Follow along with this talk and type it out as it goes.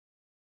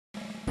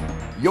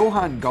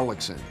Johan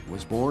Gullichsen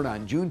was born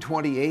on June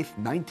 28,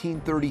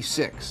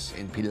 1936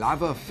 in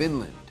Pilava,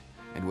 Finland,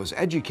 and was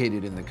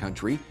educated in the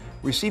country,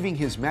 receiving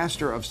his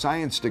Master of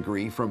Science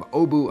degree from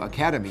Åbo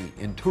Academy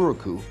in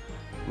Turku,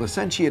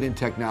 Licentiate in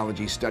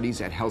Technology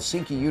Studies at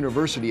Helsinki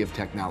University of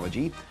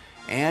Technology,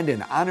 and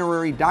an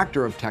Honorary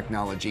Doctor of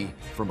Technology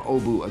from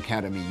Åbo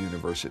Academy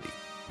University.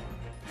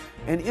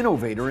 An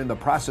innovator in the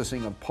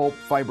processing of pulp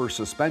fiber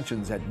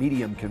suspensions at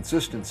medium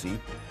consistency,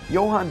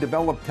 Johan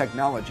developed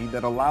technology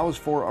that allows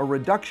for a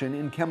reduction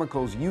in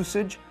chemicals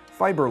usage,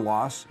 fiber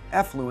loss,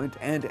 effluent,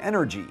 and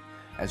energy,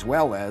 as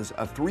well as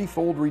a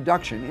threefold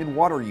reduction in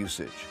water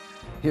usage.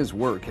 His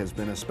work has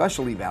been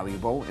especially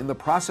valuable in the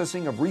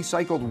processing of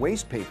recycled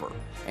waste paper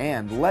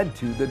and led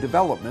to the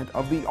development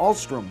of the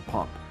Ahlstrom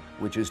pump,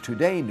 which is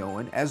today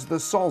known as the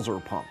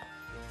Sulzer pump.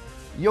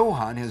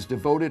 Johan has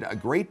devoted a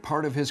great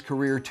part of his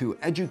career to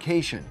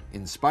education,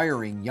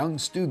 inspiring young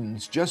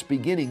students just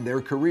beginning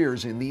their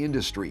careers in the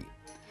industry.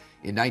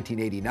 In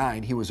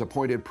 1989, he was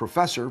appointed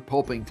Professor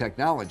Pulping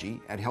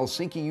Technology at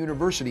Helsinki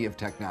University of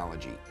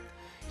Technology.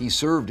 He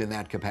served in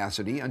that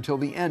capacity until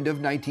the end of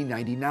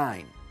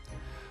 1999.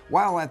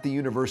 While at the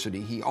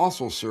university, he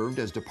also served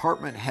as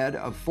Department Head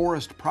of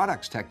Forest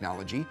Products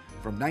Technology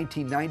from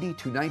 1990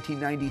 to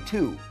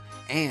 1992,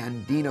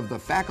 and Dean of the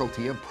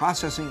Faculty of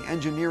Processing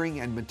Engineering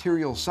and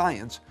Material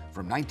Science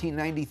from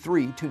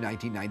 1993 to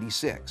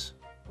 1996.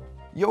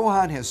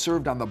 Johan has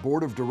served on the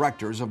board of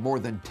directors of more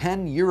than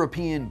 10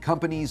 European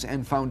companies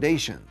and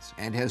foundations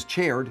and has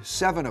chaired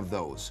 7 of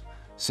those.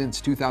 Since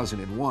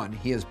 2001,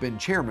 he has been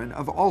chairman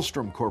of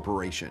Ahlstrom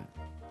Corporation.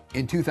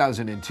 In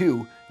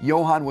 2002,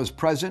 Johan was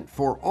present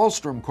for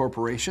Ahlstrom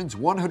Corporation's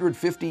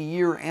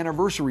 150-year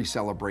anniversary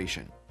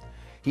celebration.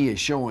 He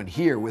is shown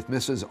here with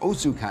Mrs.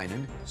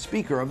 Osukainen,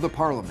 Speaker of the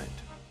Parliament.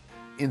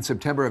 In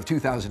September of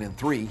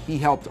 2003, he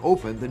helped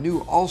open the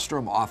new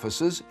Ahlstrom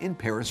offices in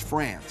Paris,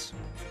 France.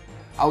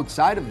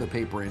 Outside of the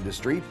paper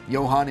industry,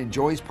 Johan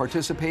enjoys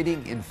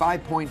participating in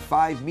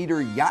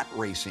 5.5-meter yacht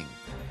racing.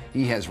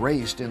 He has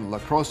raced in La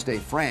Croste,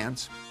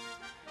 France,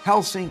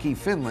 Helsinki,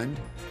 Finland,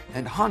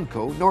 and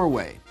Hanko,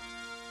 Norway.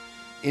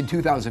 In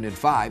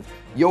 2005,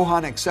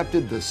 Johan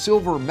accepted the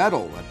silver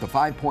medal at the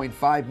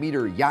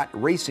 5.5-meter Yacht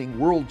Racing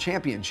World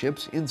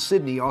Championships in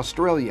Sydney,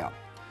 Australia.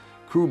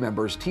 Crew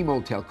members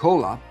Timo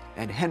Telkola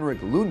and Henrik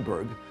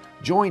Lundberg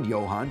joined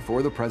Johan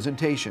for the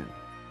presentation.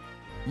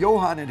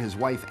 Johan and his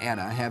wife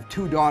Anna have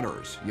 2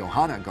 daughters,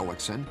 Johanna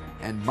Gullichsen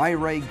and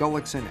Maire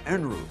Gullichsen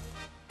Enruth,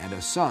 and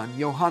a son,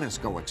 Johannes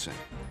Gullichsen.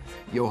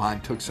 Johan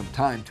took some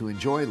time to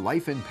enjoy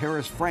life in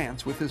Paris,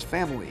 France with his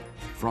family.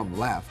 From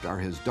left are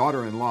his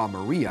daughter-in-law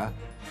Maria,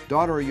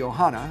 daughter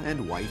Johanna,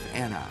 and wife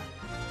Anna.